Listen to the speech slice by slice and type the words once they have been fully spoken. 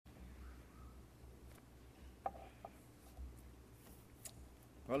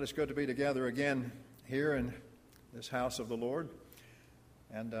Well, it's good to be together again here in this house of the Lord.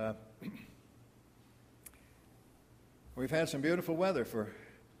 And we've had some beautiful weather for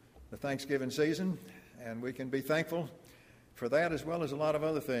the Thanksgiving season, and we can be thankful for that as well as a lot of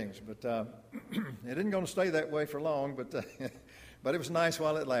other things. But it isn't going to stay that way for long, but but it was nice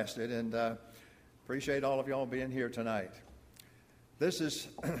while it lasted, and appreciate all of y'all being here tonight. This is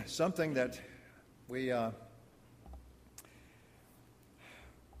something that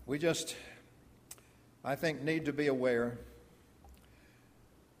we just, I think, need to be aware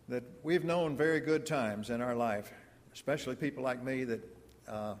that we've known very good times in our life, especially people like me that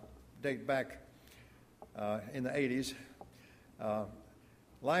date back in the 80s.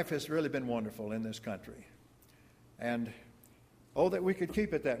 Life has really been wonderful in this country. And, oh, that we could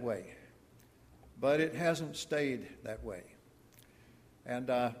keep it that way. But it hasn't stayed that way. And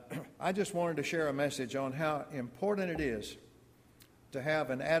I just wanted to share a message on how important it is to have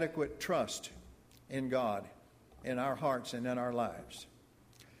an adequate trust in God in our hearts and in our lives.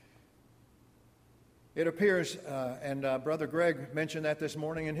 It appears, and Brother Greg mentioned that this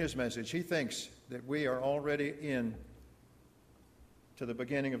morning in his message, he thinks that we are already in to the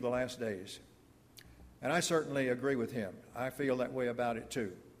beginning of the last days. And I certainly agree with him. I feel that way about it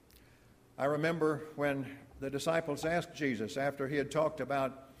too. I remember when the disciples asked Jesus, after he had talked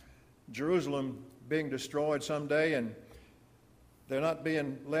about Jerusalem being destroyed someday and there not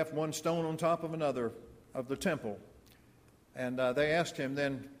being left one stone on top of another of the temple. And they asked him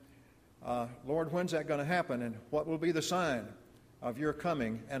then, Lord, when's that going to happen? And what will be the sign of your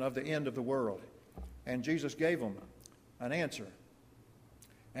coming and of the end of the world? And Jesus gave them an answer.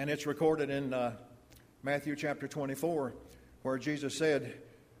 And it's recorded in Matthew chapter 24, where Jesus said,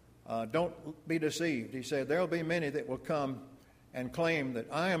 don't be deceived. He said, there will be many that will come and claim that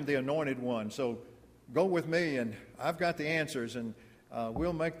I am the anointed one. So go with me, and I've got the answers, and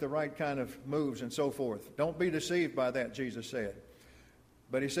we'll make the right kind of moves and so forth. Don't be deceived by that, Jesus said.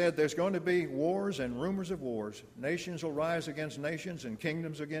 But he said there's going to be wars and rumors of wars. Nations will rise against nations and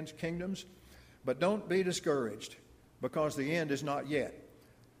kingdoms against kingdoms. But don't be discouraged, because the end is not yet.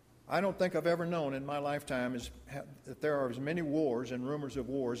 I don't think I've ever known in my lifetime that there are as many wars and rumors of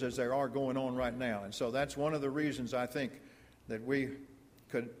wars as there are going on right now. And so that's one of the reasons I think that we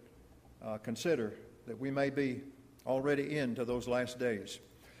could consider that we may be already into those last days.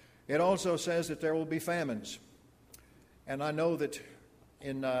 It also says that there will be famines. And I know that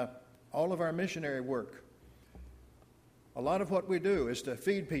in all of our missionary work, a lot of what we do is to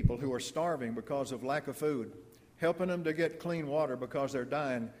feed people who are starving because of lack of food, helping them to get clean water because they're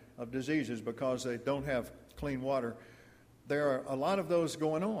dying of diseases because they don't have clean water. There are a lot of those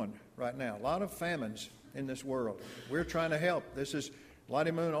going on right now, a lot of famines in this world. We're trying to help. This is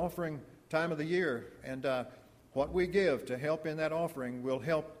Lottie Moon offering time of the year, and what we give to help in that offering will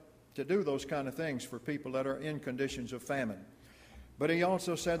help to do those kind of things for people that are in conditions of famine. But he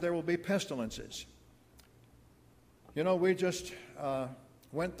also said there will be pestilences. You know, we just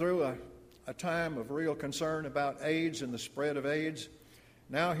went through a time of real concern about AIDS and the spread of AIDS.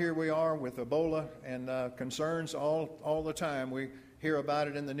 Now here we are with Ebola and concerns all the time. We hear about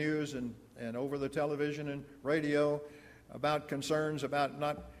it in the news and over the television and radio about concerns about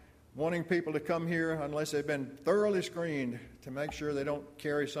not wanting people to come here unless they've been thoroughly screened to make sure they don't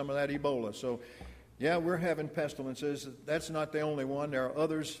carry some of that Ebola. So, yeah, we're having pestilences. That's not the only one. There are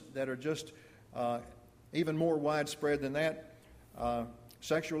others that are just even more widespread than that.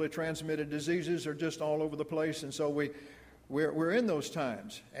 Sexually transmitted diseases are just all over the place, and so we're in those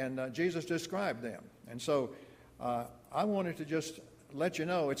times, and Jesus described them. And so I wanted to just let you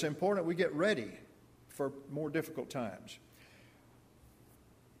know it's important we get ready for more difficult times.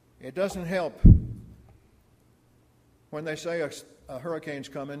 It doesn't help when they say a hurricane's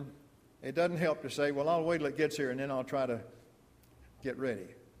coming. It doesn't help to say, well, I'll wait till it gets here and then I'll try to get ready.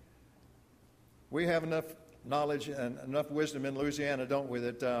 We have enough knowledge and enough wisdom in Louisiana, don't we,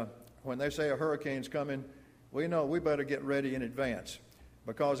 that when they say a hurricane's coming, we know we better get ready in advance,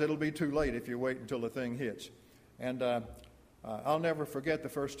 because it'll be too late if you wait until the thing hits. And I'll never forget the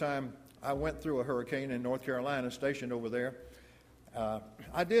first time I went through a hurricane in North Carolina, stationed over there.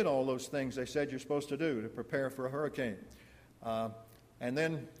 I did all those things they said you're supposed to do to prepare for a hurricane. And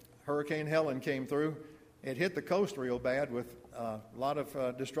then Hurricane Helen came through. It hit the coast real bad with a lot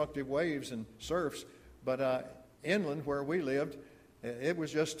of destructive waves and surfs. But inland where we lived, it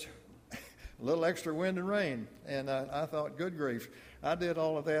was just a little extra wind and rain. And I thought, good grief, I did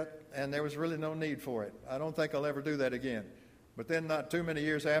all of that, and there was really no need for it. I don't think I'll ever do that again. But then not too many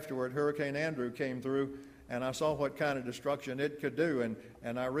years afterward, Hurricane Andrew came through, and I saw what kind of destruction it could do,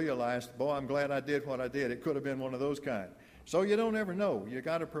 and I realized, boy, I'm glad I did what I did. It could have been one of those kind. So you don't ever know. You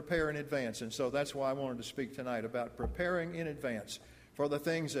got to prepare in advance. And so that's why I wanted to speak tonight about preparing in advance for the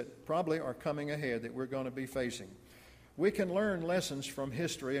things that probably are coming ahead that we're going to be facing. We can learn lessons from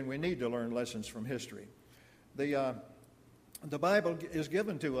history, and we need to learn lessons from history. The Bible is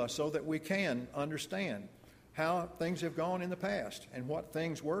given to us so that we can understand how things have gone in the past and what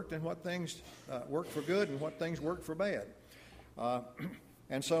things worked and what things worked for good and what things worked for bad.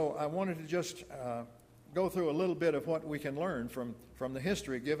 And so I wanted to just go through a little bit of what we can learn from the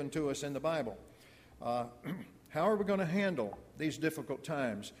history given to us in the Bible. How are we going to handle these difficult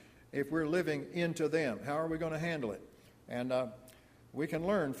times if we're living into them? How are we going to handle it? And we can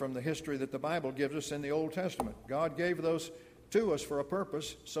learn from the history that the Bible gives us in the Old Testament. God gave those to us for a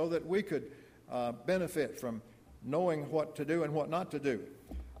purpose so that we could benefit from knowing what to do and what not to do.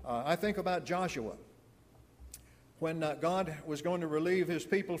 I think about Joshua. When God was going to relieve his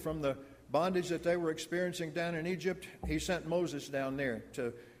people from the bondage that they were experiencing down in Egypt, he sent Moses down there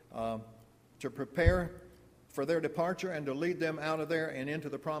to prepare for their departure and to lead them out of there and into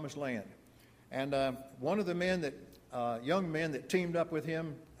the promised land. And one of the young men that teamed up with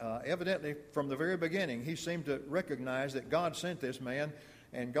him, evidently from the very beginning, he seemed to recognize that God sent this man,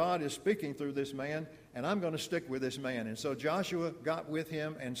 and God is speaking through this man, and I'm going to stick with this man. And so Joshua got with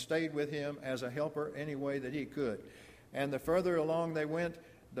him and stayed with him as a helper any way that he could. And the further along they went,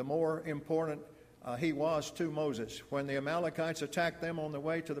 the more important he was to Moses. When the Amalekites attacked them on the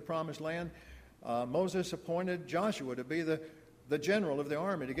way to the promised land, Moses appointed Joshua to be the general of the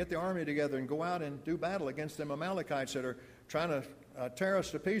army, to get the army together and go out and do battle against them Amalekites that are trying to tear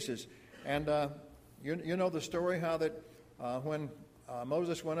us to pieces. And you know the story how that when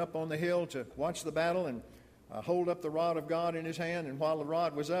Moses went up on the hill to watch the battle and hold up the rod of God in his hand, and while the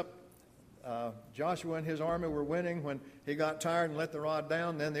rod was up, Joshua and his army were winning. When he got tired and let the rod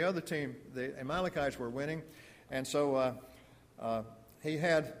down, then the other team, the Amalekites, were winning. And so he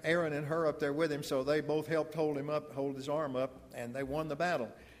had Aaron and Hur up there with him, so they both helped hold his arm up, and they won the battle.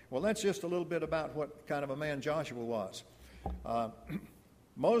 Well, that's just a little bit about what kind of a man Joshua was.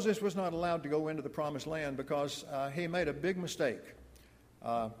 Moses was not allowed to go into the promised land because he made a big mistake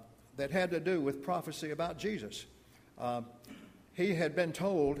that had to do with prophecy about Jesus. He had been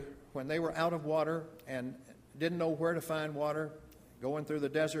told when they were out of water and didn't know where to find water, going through the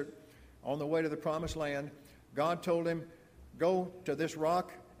desert on the way to the promised land, God told him, go to this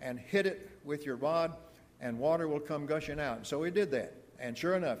rock and hit it with your rod, and water will come gushing out. And so he did that. And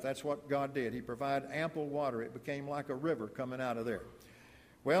sure enough, that's what God did. He provided ample water. It became like a river coming out of there.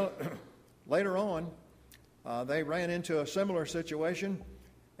 Well, later on, they ran into a similar situation,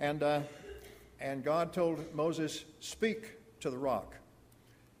 and God told Moses, speak to the rock,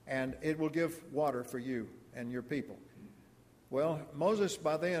 and it will give water for you and your people. Well, Moses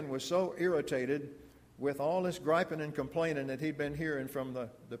by then was so irritated with all this griping and complaining that he'd been hearing from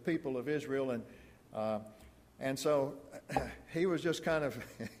the people of Israel, and so he was just kind of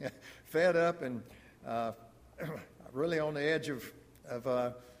fed up and really on the edge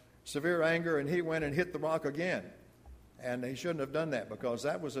of severe anger, and he went and hit the rock again. And he shouldn't have done that, because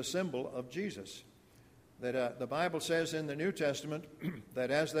that was a symbol of Jesus. That the Bible says in the New Testament that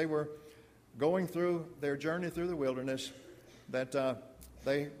as they were going through their journey through the wilderness, that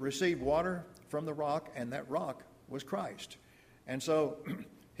they received water from the rock, and that rock was Christ. And so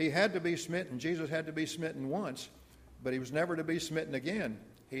he had to be smitten. Jesus had to be smitten once, but he was never to be smitten again.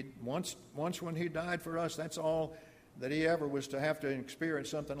 Once when he died for us, that's all that he ever was to have to experience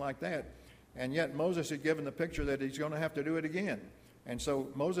something like that. And yet Moses had given the picture that he's going to have to do it again. And so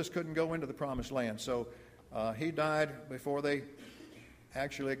Moses couldn't go into the promised land. So he died before they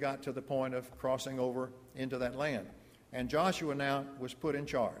actually got to the point of crossing over into that land. And Joshua now was put in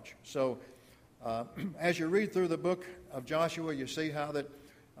charge. So as you read through the book of Joshua, you see how that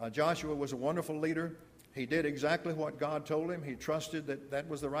Joshua was a wonderful leader. He did exactly what God told him. He trusted that that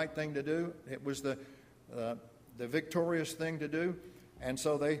was the right thing to do. It was the victorious thing to do. And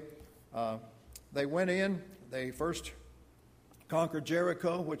so they went in. They first conquered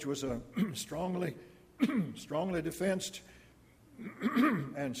Jericho, which was a strongly defensed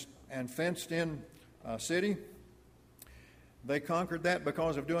and fenced-in city. They conquered that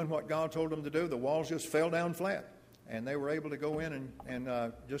because of doing what God told them to do. The walls just fell down flat, and they were able to go in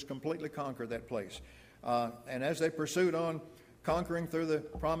and just completely conquer that place. And as they pursued on conquering through the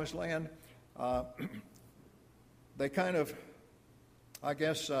promised land, they kind of, I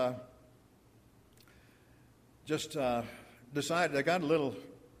guess, just decided they got a little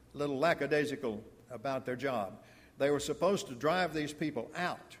lackadaisical about their job. They were supposed to drive these people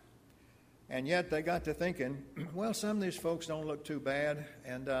out, and yet they got to thinking, well, some of these folks don't look too bad,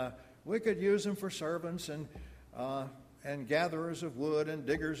 and we could use them for servants, and and gatherers of wood and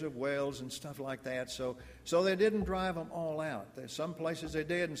diggers of wells and stuff like that. So they didn't drive them all out. There's some places they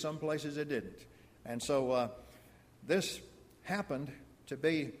did and some places they didn't. And so this happened to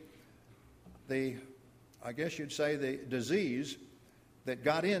be I guess you'd say, the disease that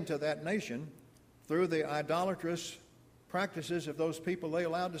got into that nation through the idolatrous practices of those people they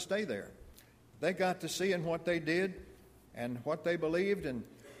allowed to stay there. They got to seeing what they did and what they believed, and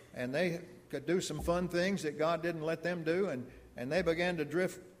they could do some fun things that God didn't let them do, and they began to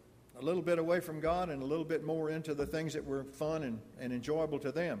drift a little bit away from God and a little bit more into the things that were fun and enjoyable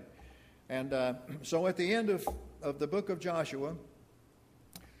to them. And so at the end of the book of Joshua,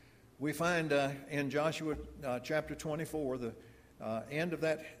 we find in Joshua chapter 24, the end of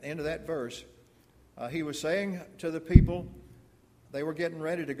that verse, he was saying to the people, they were getting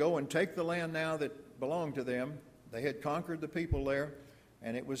ready to go and take the land now that belonged to them. They had conquered the people there,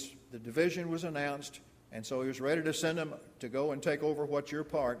 and the division was announced, and so he was ready to send them to go and take over what's your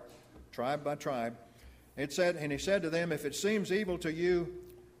part, tribe by tribe. It said, and he said to them, if it seems evil to you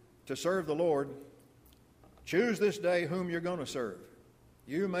to serve the Lord, choose this day whom you're going to serve.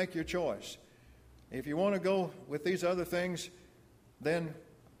 You make your choice. If you want to go with these other things, then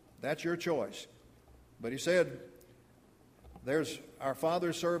that's your choice. But he said, our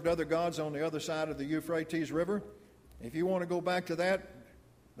fathers served other gods on the other side of the Euphrates River. If you want to go back to that,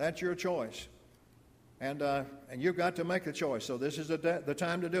 that's your choice. And you've got to make the choice. So this is the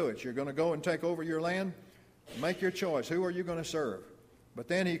time to do it. You're going to go and take over your land. Make your choice. Who are you going to serve? But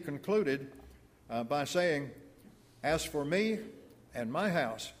then he concluded by saying, as for me and my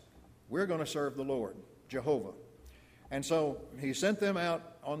house, we're going to serve the Lord, Jehovah. And so he sent them out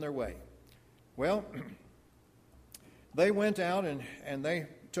on their way. Well, they went out and they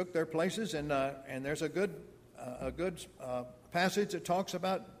took their places, and there's a good passage that talks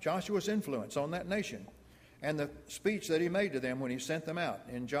about Joshua's influence on that nation and the speech that he made to them when he sent them out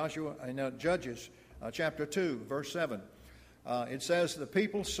in Judges chapter 2, verse 7. It says, the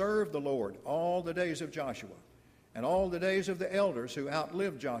people served the Lord all the days of Joshua and all the days of the elders who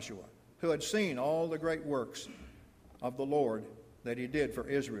outlived Joshua, who had seen all the great works of the Lord that he did for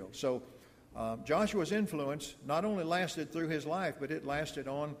Israel. So Joshua's influence not only lasted through his life, but it lasted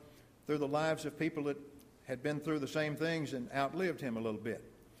on through the lives of people that had been through the same things and outlived him a little bit.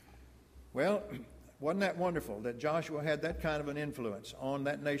 Well, wasn't that wonderful that Joshua had that kind of an influence on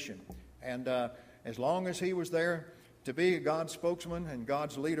that nation? And as long as he was there to be God's spokesman and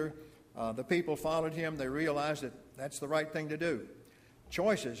God's leader, the people followed him. They realized that that's the right thing to do.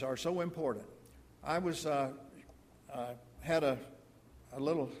 Choices are so important. I was had a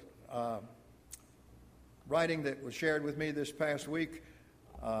little writing that was shared with me this past week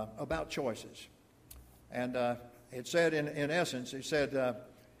about choices. And it said, in essence, it said,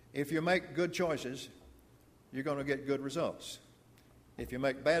 if you make good choices, you're going to get good results. If you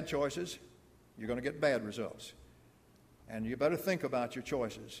make bad choices, you're going to get bad results. And you better think about your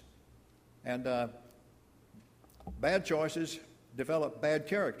choices. And bad choices develop bad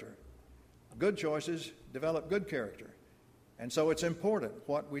character. Good choices develop good character. And so it's important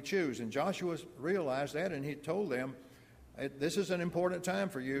what we choose. And Joshua realized that, and he told them, this is an important time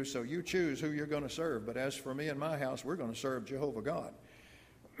for you, so you choose who you're going to serve. But as for me and my house, we're going to serve Jehovah God.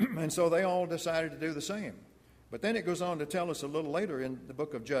 And so they all decided to do the same. But then it goes on to tell us a little later in the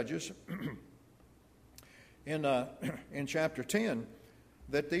book of Judges, in chapter 10,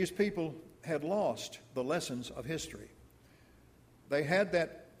 that these people had lost the lessons of history. They had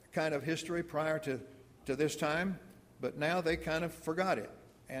that kind of history prior to this time, but now they kind of forgot it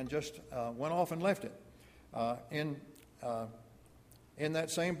and just went off and left it. In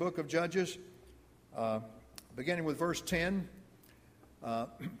that same book of Judges, beginning with verse 10,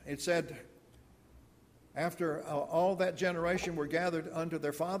 it said, after all that generation were gathered unto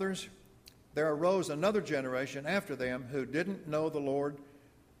their fathers, there arose another generation after them who didn't know the Lord,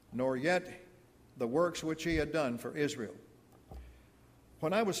 nor yet the works which he had done for Israel.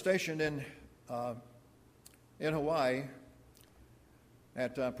 When I was stationed in Hawaii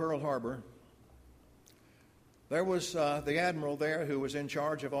at Pearl Harbor, there was the admiral there who was in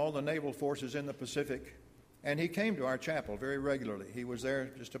charge of all the naval forces in the Pacific, and he came to our chapel very regularly. He was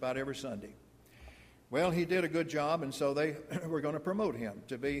there just about every Sunday. Well, he did a good job, and so they were going to promote him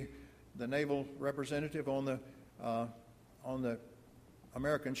to be the naval representative on the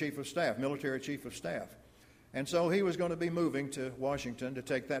American Chief of Staff, military Chief of Staff. And so he was going to be moving to Washington to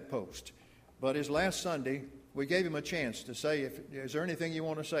take that post. But his last Sunday, we gave him a chance to say, is there anything you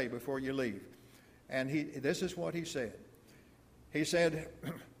want to say before you leave? And this is what he said. He said,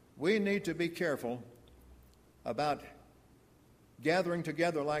 we need to be careful about gathering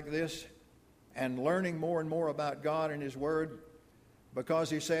together like this and learning more and more about God and His Word, because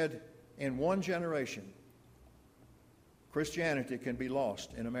He said in one generation, Christianity can be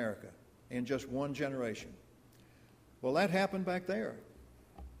lost in America in just one generation. Well, that happened back there.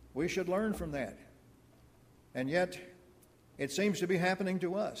 We should learn from that. And yet, it seems to be happening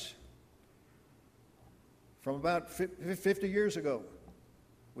to us. From about 50 years ago,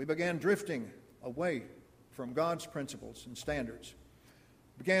 we began drifting away from God's principles and standards.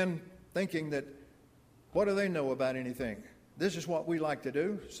 Began thinking that, what do they know about anything? This is what we like to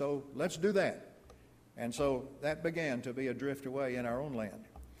do, so let's do that. And so that began to be a drift away in our own land.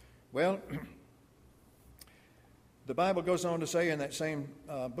 Well, the Bible goes on to say in that same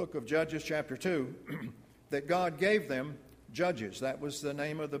book of Judges, chapter 2, that God gave them judges. That was the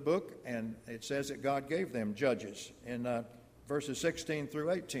name of the book, and it says that God gave them judges in verses 16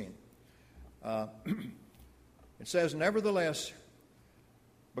 through 18. It says, nevertheless,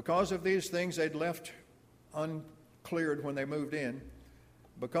 because of these things they'd left uncleared when they moved in,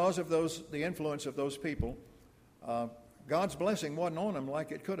 because of the influence of those people, God's blessing wasn't on them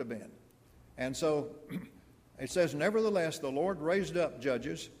like it could have been. And so it says, nevertheless, the Lord raised up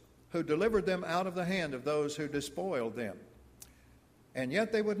judges who delivered them out of the hand of those who despoiled them. And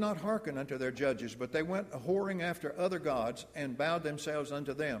yet they would not hearken unto their judges, but they went a-whoring after other gods and bowed themselves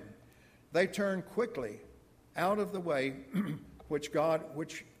unto them. They turned quickly out of the way which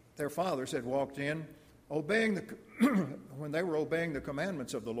their fathers had walked in, obeying when they were obeying the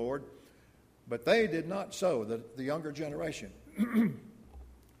commandments of the Lord, but they did not so, the younger generation.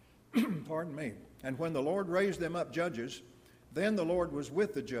 Pardon me. And when the Lord raised them up judges, then the Lord was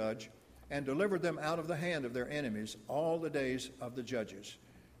with the judge and delivered them out of the hand of their enemies all the days of the judges.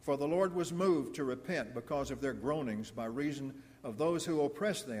 For the Lord was moved to repent because of their groanings by reason of those who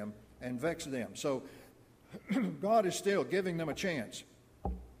oppress them and vex them. So God is still giving them a chance.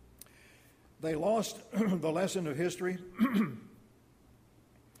 They lost the lesson of history,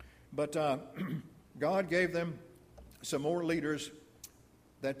 but God gave them some more leaders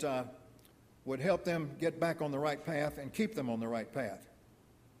that would help them get back on the right path and keep them on the right path.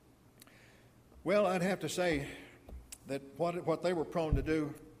 Well, I'd have to say that what they were prone to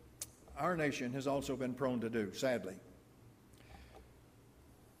do, our nation has also been prone to do, sadly.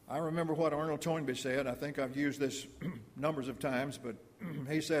 I remember what Arnold Toynbee said. I think I've used this numbers of times, but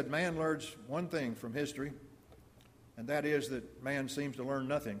he said, man learns one thing from history, and that is that man seems to learn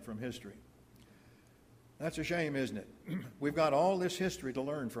nothing from history. That's a shame, isn't it? We've got all this history to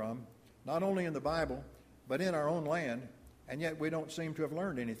learn from, not only in the Bible, but in our own land, and yet we don't seem to have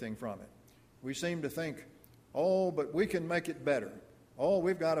learned anything from it. We seem to think, oh, but we can make it better. Oh,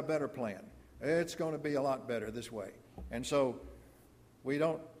 we've got a better plan. It's going to be a lot better this way. And so we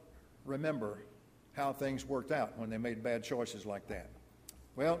don't remember how things worked out when they made bad choices like that.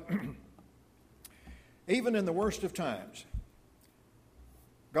 Well, even in the worst of times,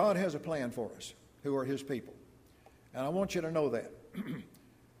 God has a plan for us who are His people. And I want you to know that.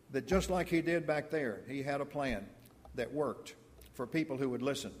 That just like He did back there, He had a plan that worked for people who would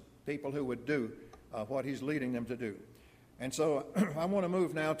listen, people who would do what He's leading them to do. And so I want to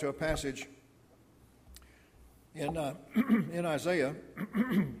move now to a passage in Isaiah.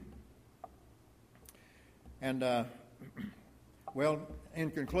 And, in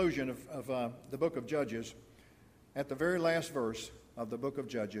conclusion of the book of Judges, at the very last verse of the book of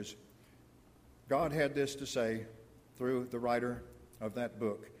Judges, God had this to say through the writer of that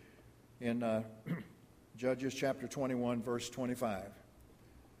book in Judges chapter 21, verse 25.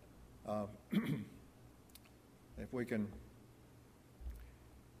 If we can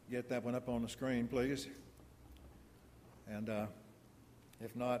get that one up on the screen, please. And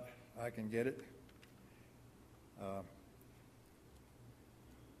if not, I can get it.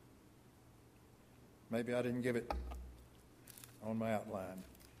 Maybe I didn't give it on my outline.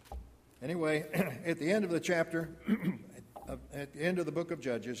 Anyway, at the end of the chapter, at the end of the book of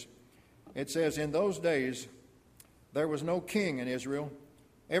Judges, it says, in those days there was no king in Israel.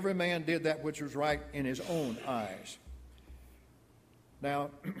 Every man did that which was right in his own eyes. Now,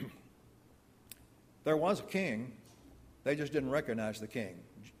 there was a king. They just didn't recognize the king.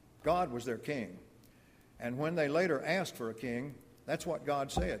 God was their king. And when they later asked for a king, that's what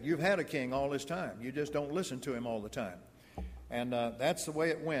God said. You've had a king all this time. You just don't listen to him all the time. And that's the way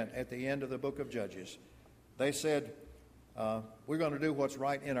it went at the end of the book of Judges. They said, we're going to do what's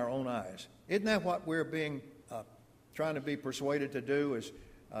right in our own eyes. Isn't that what we're trying to be persuaded to do, is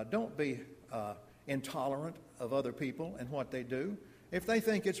don't be intolerant of other people and what they do. If they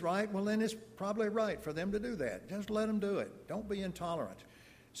think it's right, well, then it's probably right for them to do that. Just let them do it. Don't be intolerant.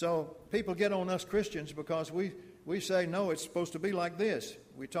 So people get on us Christians because we say, no, it's supposed to be like this.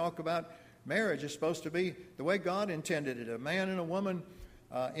 We talk about Marriage is supposed to be the way God intended it, a man and a woman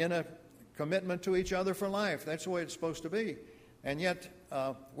in a commitment to each other for life. That's the way it's supposed to be. And yet,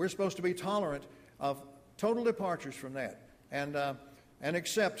 we're supposed to be tolerant of total departures from that and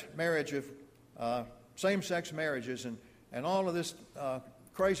accept marriage of same-sex marriages and all of this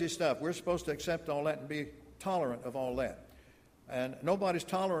crazy stuff. We're supposed to accept all that and be tolerant of all that. And nobody's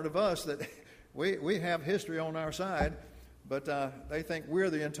tolerant of us. That we have history on our side, but they think we're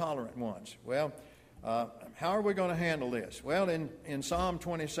the intolerant ones. Well, how are we going to handle this? Well, in Psalm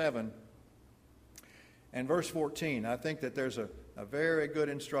 27 and verse 14, I think that there's a very good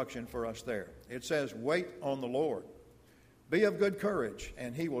instruction for us there. It says, wait on the Lord. Be of good courage,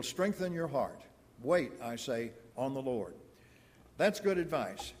 and he will strengthen your heart. Wait, I say, on the Lord. That's good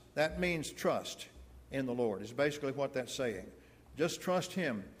advice. That means trust in the Lord, is basically what that's saying. Just trust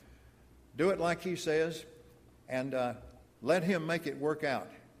him. Do it like he says, and let him make it work out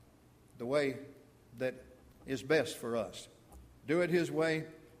the way that is best for us. Do it his way.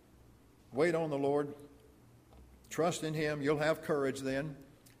 Wait on the Lord. Trust in him. You'll have courage then.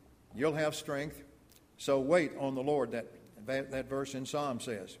 You'll have strength. So wait on the Lord, that verse in Psalm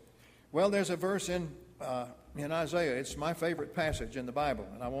says. Well, there's a verse in Isaiah. It's my favorite passage in the Bible,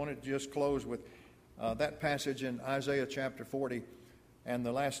 and I wanted to just close with that passage in Isaiah chapter 40 and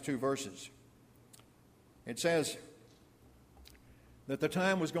the last two verses. It says that the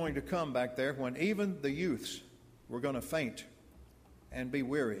time was going to come back there when even the youths were going to faint and be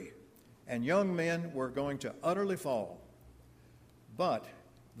weary, and young men were going to utterly fall. But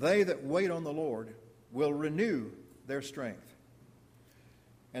they that wait on the Lord will renew their strength.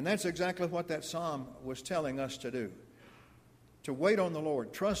 And that's exactly what that psalm was telling us to do. To wait on the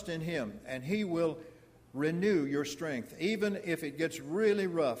Lord, trust in him, and he will renew your strength. Even if it gets really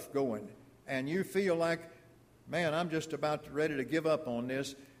rough going and you feel like, man, I'm just about ready to give up on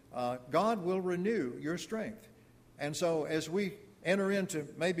this, God will renew your strength. And so as we enter into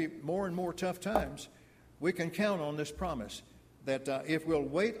maybe more and more tough times, we can count on this promise that if we'll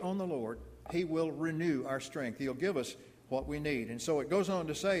wait on the Lord, he will renew our strength. He'll give us what we need. And so it goes on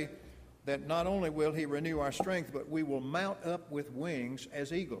to say that not only will he renew our strength, but we will mount up with wings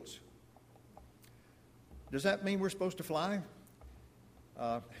as eagles. Does that mean we're supposed to fly?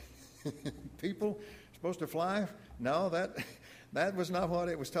 People supposed to fly? No, that was not what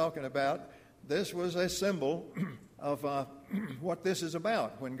it was talking about. This was a symbol of what this is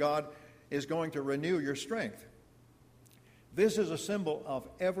about when God is going to renew your strength. This is a symbol of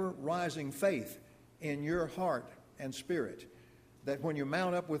ever-rising faith in your heart and spirit, that when you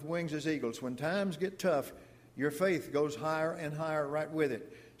mount up with wings as eagles, when times get tough, your faith goes higher and higher right with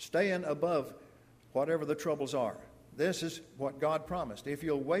it, staying above whatever the troubles are. This is what God promised. If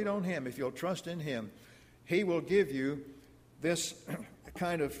you'll wait on him, if you'll trust in him, he will give you this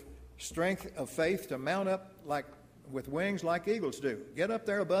kind of strength of faith to mount up like with wings like eagles do. Get up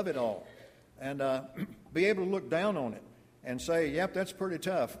there above it all and be able to look down on it and say, yep, that's pretty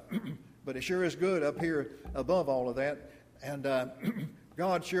tough, but it sure is good up here above all of that. And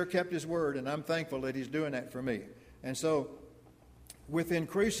God sure kept his word, and I'm thankful that he's doing that for me. And so with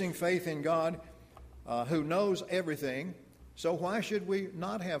increasing faith in God, who knows everything, so why should we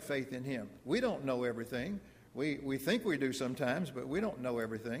not have faith in him? We don't know everything. We think we do sometimes, but we don't know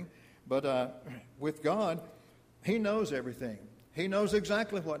everything. But with God, he knows everything. He knows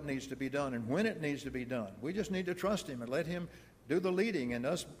exactly what needs to be done and when it needs to be done. We just need to trust him and let him do the leading and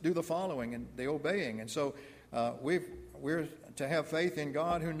us do the following and the obeying. And so we're to have faith in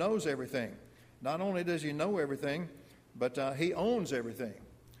God who knows everything. Not only does he know everything, but he owns everything.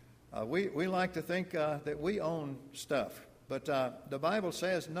 We like to think that we own stuff. But the Bible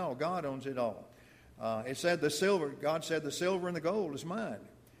says, no, God owns it all. It said God said the silver and the gold is mine.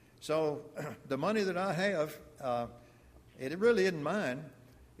 So the money that I have, it really isn't mine.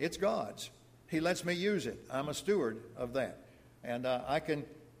 It's God's. He lets me use it. I'm a steward of that. And I can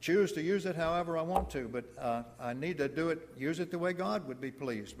choose to use it however I want to, but I need to use it the way God would be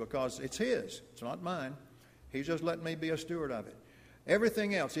pleased, because it's his. It's not mine. He's just letting me be a steward of it.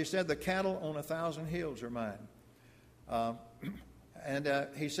 Everything else, he said, the cattle on 1,000 hills are mine. And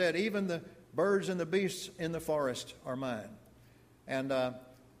he said, even the birds and the beasts in the forest are mine. And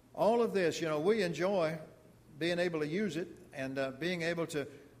all of this, we enjoy being able to use it and being able to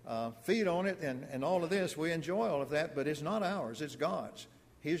feed on it and all of this. We enjoy all of that, but it's not ours. It's God's.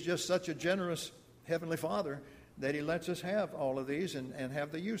 He's just such a generous Heavenly Father that he lets us have all of these and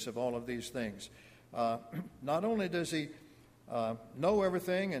have the use of all of these things. Not only does he know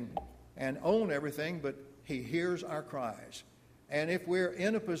everything and own everything, but he hears our cries. And if we're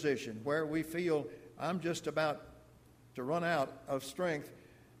in a position where we feel I'm just about to run out of strength,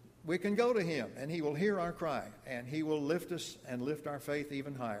 we can go to Him, and He will hear our cry, and He will lift us and lift our faith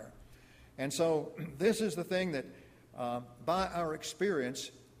even higher. And so this is the thing that by our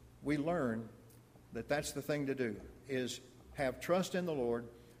experience we learn that that's the thing to do, is have trust in the Lord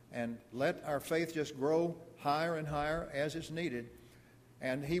and let our faith just grow higher and higher as is needed.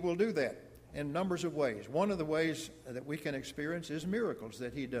 And He will do that in numbers of ways. One of the ways that we can experience is miracles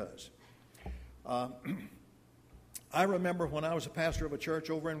that He does. I remember when I was a pastor of a church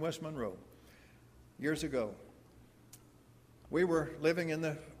over in West Monroe years ago. We were living in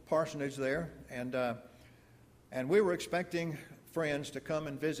the parsonage there, and we were expecting friends to come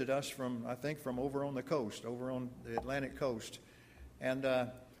and visit us from over on the coast, over on the Atlantic coast. And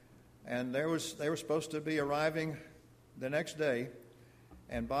they were supposed to be arriving the next day,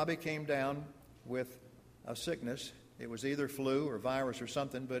 and Bobby came down with a sickness. It was either flu or virus or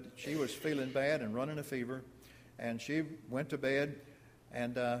something, but she was feeling bad and running a fever. And she went to bed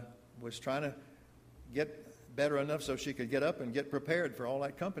and was trying to get better enough so she could get up and get prepared for all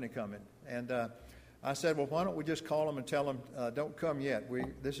that company coming. And I said, well, why don't we just call them and tell them, don't come yet.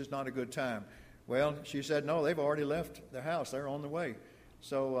 This is not a good time. Well, she said, no, they've already left the house. They're on the way.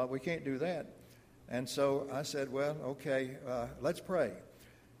 So we can't do that. And so I said, well, okay, let's pray.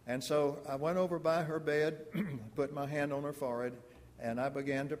 And so I went over by her bed, put my hand on her forehead, and I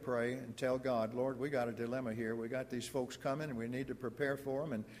began to pray and tell God, Lord, we got a dilemma here. We got these folks coming, and we need to prepare for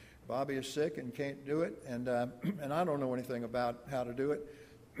them. And Bobby is sick and can't do it, and I don't know anything about how to do it.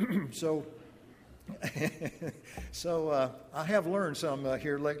 So I have learned some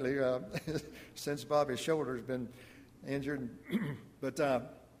here lately since Bobby's shoulder has been injured. But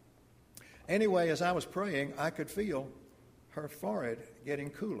anyway, as I was praying, I could feel her forehead getting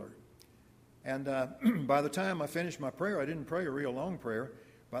cooler. And by the time I finished my prayer, I didn't pray a real long prayer.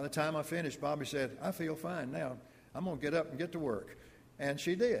 By the time I finished, Bobby said, I feel fine now. I'm going to get up and get to work. And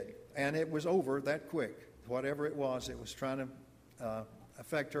she did. And it was over that quick. Whatever it was trying to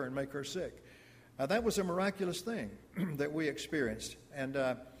affect her and make her sick. That was a miraculous thing that we experienced. And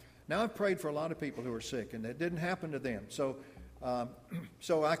now I've prayed for a lot of people who are sick, and it didn't happen to them. So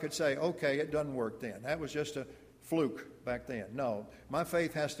I could say, okay, it doesn't work then. That was just a fluke back then. No, my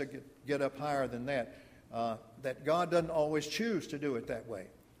faith has to get up higher than that. That God doesn't always choose to do it that way.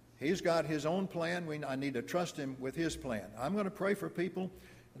 He's got His own plan. I need to trust Him with His plan. I'm going to pray for people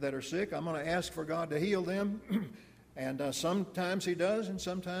that are sick. I'm going to ask for God to heal them. And sometimes He does, and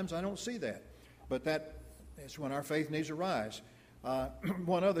sometimes I don't see that. But that is when our faith needs to rise.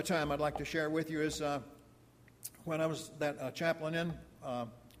 One other time I'd like to share with you is when I was that chaplain in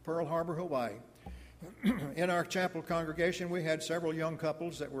Pearl Harbor, Hawaii. In our chapel congregation, we had several young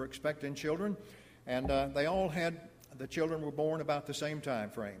couples that were expecting children, and the children were born about the same time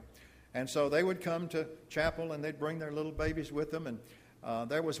frame. And so they would come to chapel, and they'd bring their little babies with them. And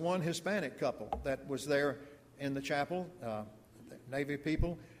there was one Hispanic couple that was there in the chapel, Navy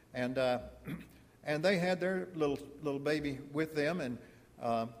people, and they had their little baby with them,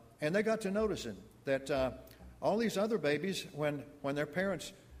 and they got to noticing that all these other babies, when their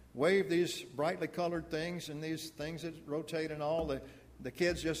parents wave these brightly colored things and these things that rotate and all, the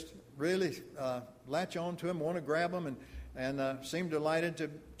kids just really latch on to them, want to grab them, and seem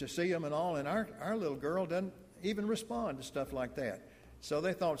delighted to see them and all. And our little girl doesn't even respond to stuff like that. So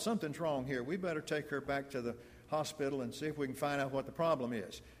they thought, something's wrong here. We better take her back to the hospital and see if we can find out what the problem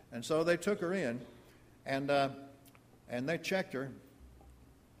is. And so they took her in, and they checked her,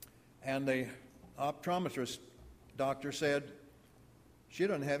 and the optometrist doctor said, she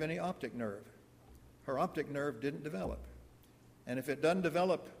doesn't have any optic nerve. Her optic nerve didn't develop. And if it doesn't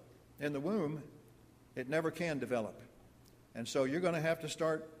develop in the womb, it never can develop. And so you're going to have to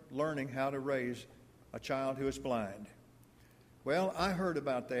start learning how to raise a child who is blind. Well, I heard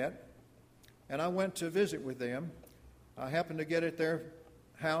about that, and I went to visit with them. I happened to get at their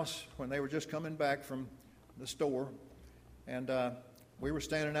house when they were just coming back from the store, and we were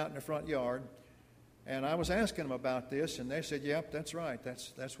standing out in the front yard. And I was asking them about this, and they said, yep, that's right.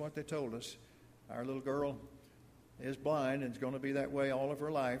 That's what they told us. Our little girl is blind and is going to be that way all of her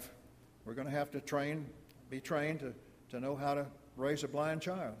life. We're going to have to be trained to know how to raise a blind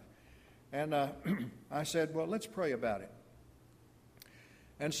child. And I said, well, let's pray about it.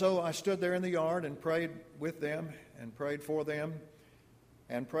 And so I stood there in the yard and prayed with them and prayed for them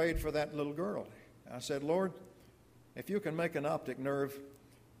and prayed for that little girl. I said, Lord, if you can make an optic nerve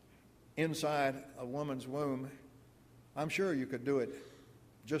inside a woman's womb, I'm sure you could do it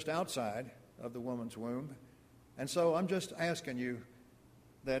just outside of the woman's womb. And so I'm just asking you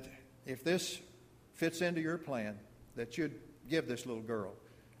that if this fits into your plan, that you'd give this little girl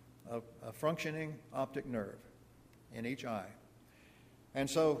a functioning optic nerve in each eye. And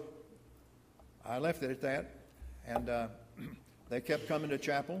so I left it at that, and they kept coming to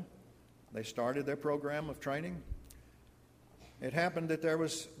chapel. They started their program of training. It happened that there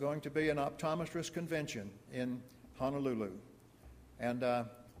was going to be an optometrist convention in Honolulu, and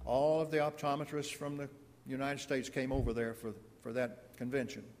all of the optometrists from the United States came over there for that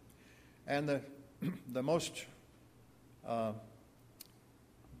convention. And the most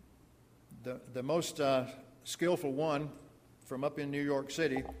skillful one from up in New York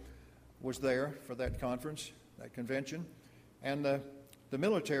City was there for that conference, that convention, and the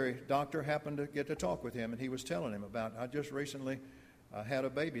military doctor happened to get to talk with him, and he was telling him about, I just recently had a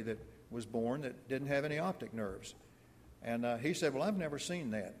baby that was born that didn't have any optic nerves. And he said, well, I've never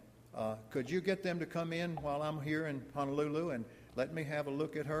seen that. Could you get them to come in while I'm here in Honolulu and let me have a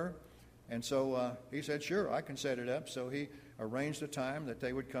look at her? And so he said, sure, I can set it up. So he arranged a time that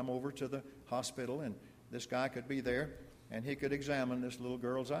they would come over to the hospital, and this guy could be there, and he could examine this little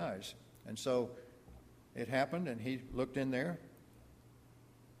girl's eyes. And so it happened, and he looked in there.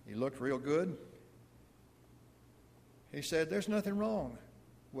 He looked real good. He said, there's nothing wrong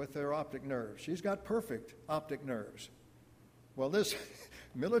with her optic nerves. She's got perfect optic nerves. Well, this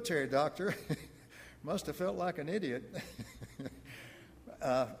military doctor must have felt like an idiot.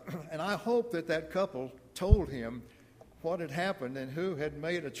 And I hope that couple told him what had happened and who had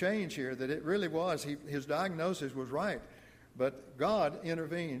made a change here, that it really was. His diagnosis was right. But God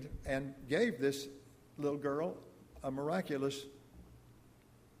intervened and gave this little girl a miraculous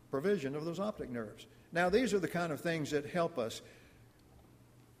provision of those optic nerves. Now, these are the kind of things that help us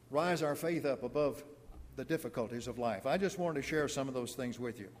rise our faith up above the difficulties of life. I just wanted to share some of those things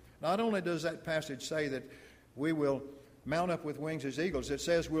with you. Not only does that passage say that we will mount up with wings as eagles, it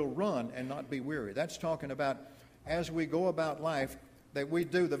says we'll run and not be weary. That's talking about as we go about life, that we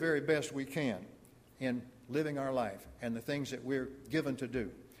do the very best we can in living our life and the things that we're given to do.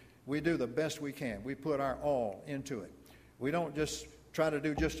 We do the best we can. We put our all into it. We don't just try to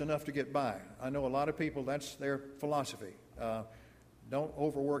do just enough to get by. I know a lot of people, that's their philosophy. Don't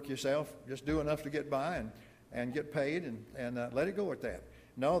overwork yourself. Just do enough to get by and get paid and let it go at that.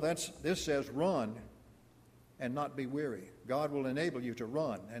 No, this says run and not be weary. God will enable you to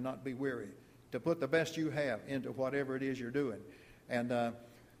run and not be weary, to put the best you have into whatever it is you're doing. And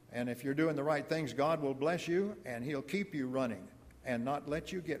if you're doing the right things, God will bless you, and He'll keep you running and not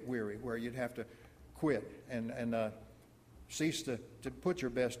let you get weary where you'd have to quit and cease to put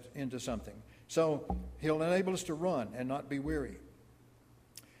your best into something. So He'll enable us to run and not be weary.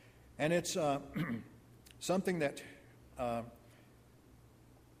 And it's something that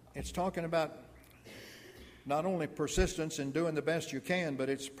it's talking about not only persistence in doing the best you can, but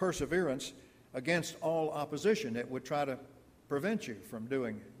it's perseverance against all opposition that would try to prevent you from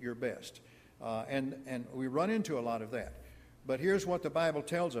doing your best. And we run into a lot of that. But here's what the Bible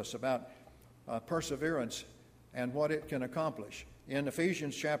tells us about perseverance and what it can accomplish. In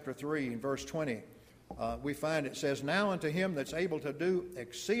Ephesians chapter 3, verse 20, we find it says, now unto Him that's able to do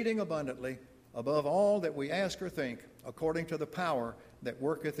exceeding abundantly above all that we ask or think, according to the power that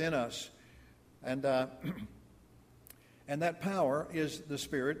worketh in us. And that power is the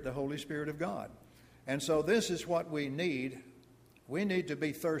Spirit, the Holy Spirit of God. And so this is what we need. We need to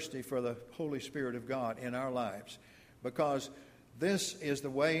be thirsty for the Holy Spirit of God in our lives, because this is the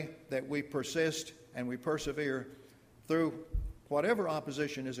way that we persist and we persevere through whatever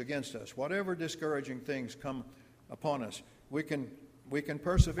opposition is against us, whatever discouraging things come upon us. We can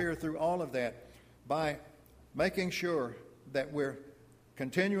persevere through all of that by making sure that we're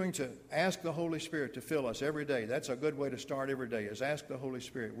continuing to ask the Holy Spirit to fill us every day. That's a good way to start every day, is ask the Holy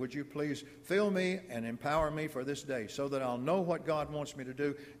Spirit, would you please fill me and empower me for this day so that I'll know what God wants me to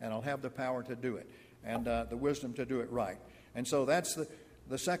do and I'll have the power to do it and the wisdom to do it right. And so that's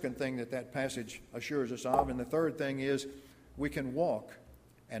the second thing that passage assures us of. And the third thing is we can walk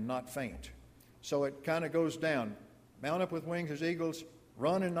and not faint. So it kind of goes down. Mount up with wings as eagles,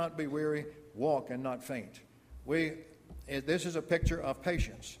 run and not be weary, walk and not faint. This is a picture of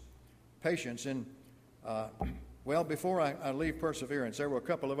patience. Patience in, before I leave perseverance, there were a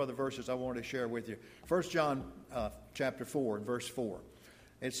couple of other verses I wanted to share with you. 1 John chapter 4 and verse 4.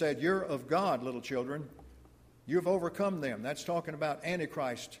 It said, you're of God, little children. You've overcome them. That's talking about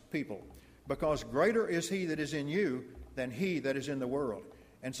Antichrist people. Because greater is He that is in you than he that is in the world.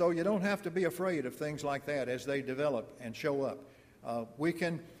 And so you don't have to be afraid of things like that as they develop and show up. We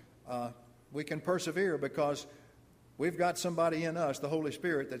can persevere because we've got somebody in us, the Holy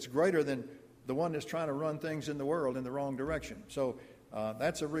Spirit, that's greater than the one that's trying to run things in the world in the wrong direction. So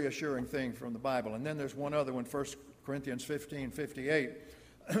that's a reassuring thing from the Bible. And then there's one other one, 1 Corinthians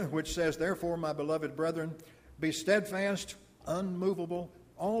 15:58, which says, therefore, my beloved brethren, be steadfast, unmovable,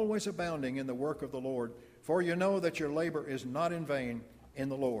 always abounding in the work of the Lord, for you know that your labor is not in vain in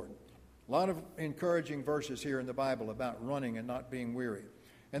the Lord. A lot of encouraging verses here in the Bible about running and not being weary.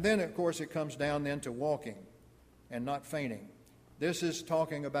 And then, of course, it comes down then to walking and not fainting. This is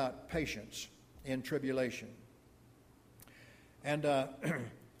talking about patience in tribulation. And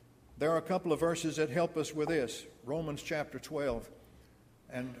there are a couple of verses that help us with this. Romans chapter 12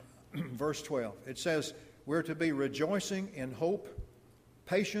 and verse 12. It says, we're to be rejoicing in hope,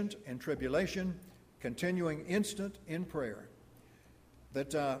 patient in tribulation, continuing instant in prayer.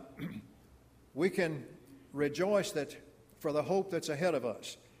 That we can rejoice that for the hope that's ahead of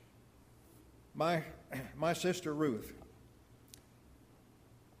us. My sister Ruth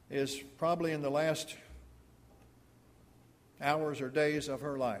is probably in the last hours or days of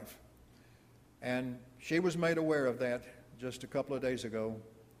her life. And she was made aware of that just a couple of days ago.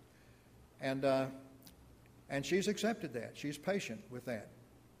 And she's accepted that. She's patient with that.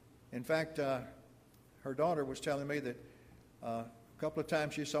 In fact, her daughter was telling me that a couple of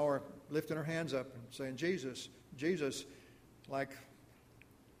times she saw her lifting her hands up and saying, Jesus, Jesus, like,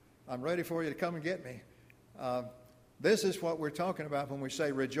 I'm ready for you to come and get me. This is what we're talking about when we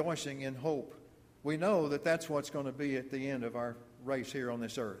say rejoicing in hope. We know that that's what's going to be at the end of our race here on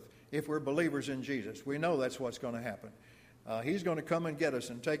this earth. If we're believers in Jesus, we know that's what's going to happen. He's going to come and get us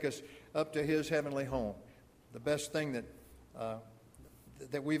and take us up to his heavenly home, the best thing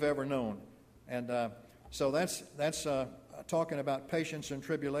that we've ever known. And so that's talking about patience and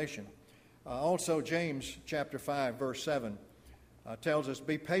tribulation. Also, James chapter 5, verse 7 tells us,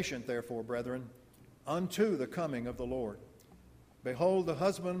 be patient, therefore, brethren, unto the coming of the Lord. Behold, the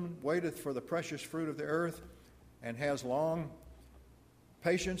husbandman waiteth for the precious fruit of the earth, and has long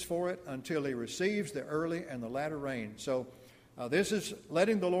patience for it until he receives the early and the latter rain. So this is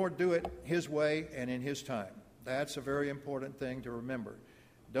letting the Lord do it his way and in his time. That's a very important thing to remember.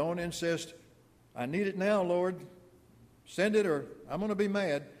 Don't insist, I need it now, Lord. Send it or I'm going to be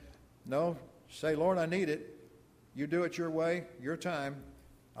mad. No, say, Lord, I need it. You do it your way, your time.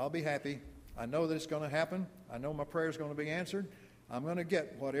 I'll be happy. I know that it's going to happen. I know my prayer is going to be answered. I'm going to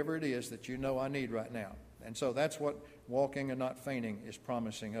get whatever it is that you know I need right now. And so that's what walking and not fainting is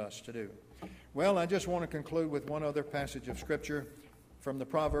promising us to do. Well, I just want to conclude with one other passage of Scripture from the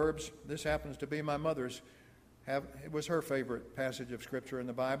Proverbs. This happens to be my mother's. It was her favorite passage of Scripture in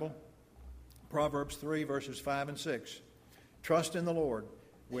the Bible. Proverbs 3, verses 5 and 6. Trust in the Lord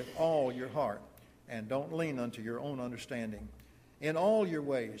with all your heart, and don't lean unto your own understanding. In all your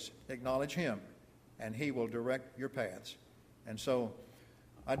ways acknowledge him, and he will direct your paths. And so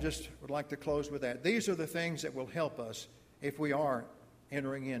I just would like to close with that. These are the things that will help us if we are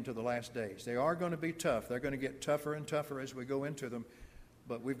entering into the last days. They are going to be tough. They're going to get tougher and tougher as we go into them.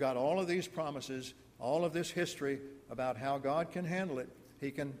 But we've got all of these promises, all of this history about how God can handle it. He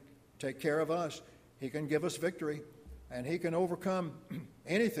can take care of us. He can give us victory. And he can overcome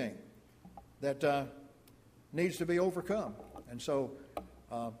anything that needs to be overcome. And so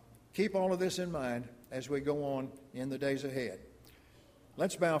keep all of this in mind as we go on in the days ahead.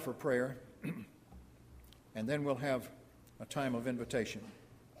 Let's bow for prayer, and then we'll have a time of invitation.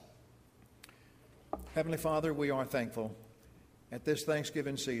 Heavenly Father, we are thankful at this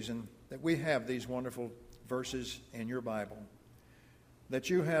Thanksgiving season that we have these wonderful verses in your Bible, that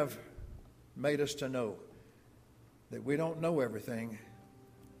you have made us to know that we don't know everything,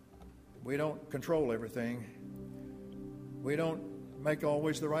 we don't control everything, we don't make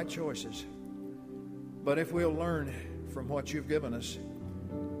always the right choices. But if we'll learn from what you've given us,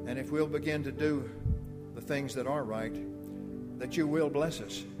 and if we'll begin to do the things that are right, that you will bless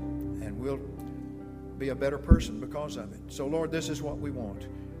us, and we'll be a better person because of it. So, Lord, this is what we want.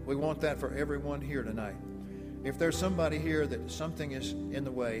 We want that for everyone here tonight. If there's somebody here that something is in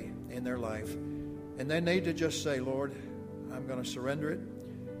the way in their life, and they need to just say, Lord, I'm going to surrender it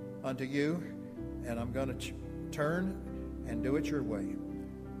unto you, and I'm going to turn and do it your way,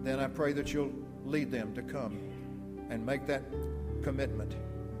 then I pray that you'll lead them to come and make that commitment.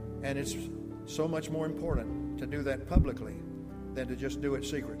 And it's so much more important to do that publicly than to just do it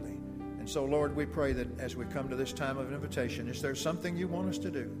secretly. And so, Lord, we pray that as we come to this time of invitation, is there something you want us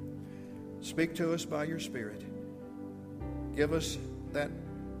to do? Speak to us by your Spirit. Give us that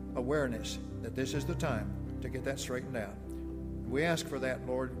awareness that this is the time to get that straightened out. We ask for that,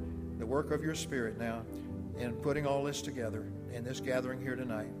 Lord, the work of your Spirit now in putting all this together in this gathering here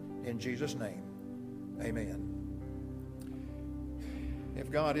tonight. In Jesus' name, amen. If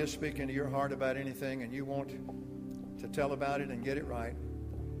God is speaking to your heart about anything and you want to tell about it and get it right,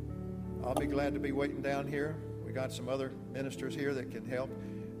 I'll be glad to be waiting down here. We got some other ministers here that can help.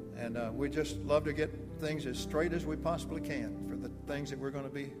 And we'd just love to get things as straight as we possibly can for the things that we're going to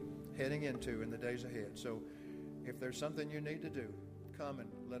be heading into in the days ahead. So if there's something you need to do, come and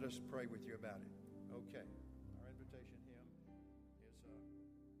let us pray with you about it. Okay.